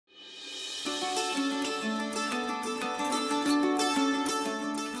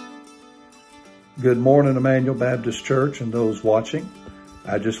Good morning, Emmanuel Baptist Church and those watching.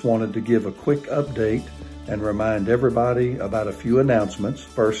 I just wanted to give a quick update and remind everybody about a few announcements.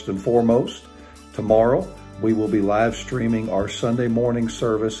 First and foremost, tomorrow we will be live streaming our Sunday morning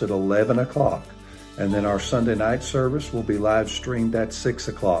service at 11 o'clock. And then our Sunday night service will be live streamed at 6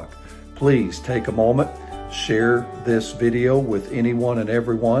 o'clock. Please take a moment, share this video with anyone and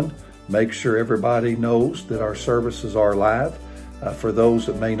everyone. Make sure everybody knows that our services are live. For those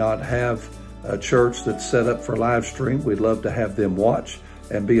that may not have a church that's set up for live stream, we'd love to have them watch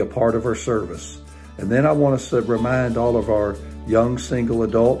and be a part of our service. And then I want to remind all of our young single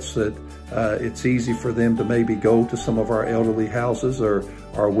adults that it's easy for them to maybe go to some of our elderly houses or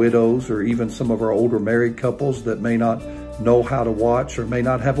our widows or even some of our older married couples that may not know how to watch or may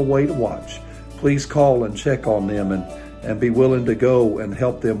not have a way to watch. Please call and check on them and be willing to go and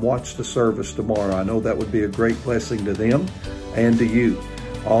help them watch the service tomorrow. I know that would be a great blessing to them and to you.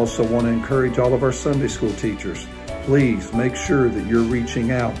 I also want to encourage all of our Sunday school teachers. Please make sure that you're reaching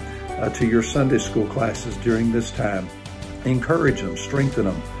out to your Sunday school classes during this time. Encourage them, strengthen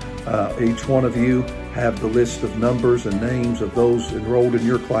them. Each one of you have the list of numbers and names of those enrolled in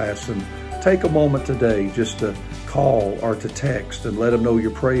your class, and take a moment today just to call or to text and let them know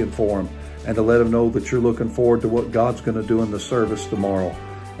you're praying for them and to let them know that you're looking forward to what God's going to do in the service tomorrow.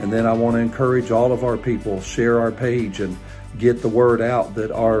 And then I want to encourage all of our people, share our page and get the word out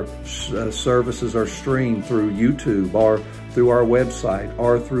that our services are streamed through YouTube or through our website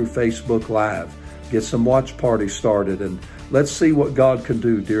or through Facebook Live. Get some watch parties started and let's see what God can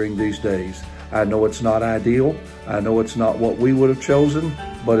do during these days. I know it's not ideal. I know it's not what we would have chosen,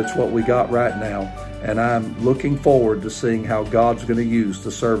 but it's what we got right now. And I'm looking forward to seeing how God's going to use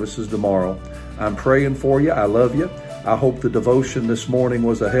the services tomorrow. I'm praying for you. I love you. I hope the devotion this morning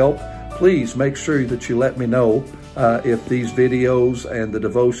was a help. Please make sure that you let me know if these videos and the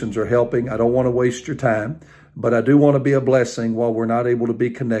devotions are helping. I don't want to waste your time, but I do want to be a blessing while we're not able to be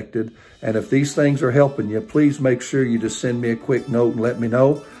connected. And if these things are helping you, please make sure you just send me a quick note and let me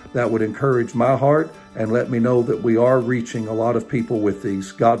know. That would encourage my heart and let me know that we are reaching a lot of people with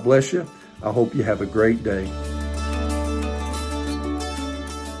these. God bless you. I hope you have a great day.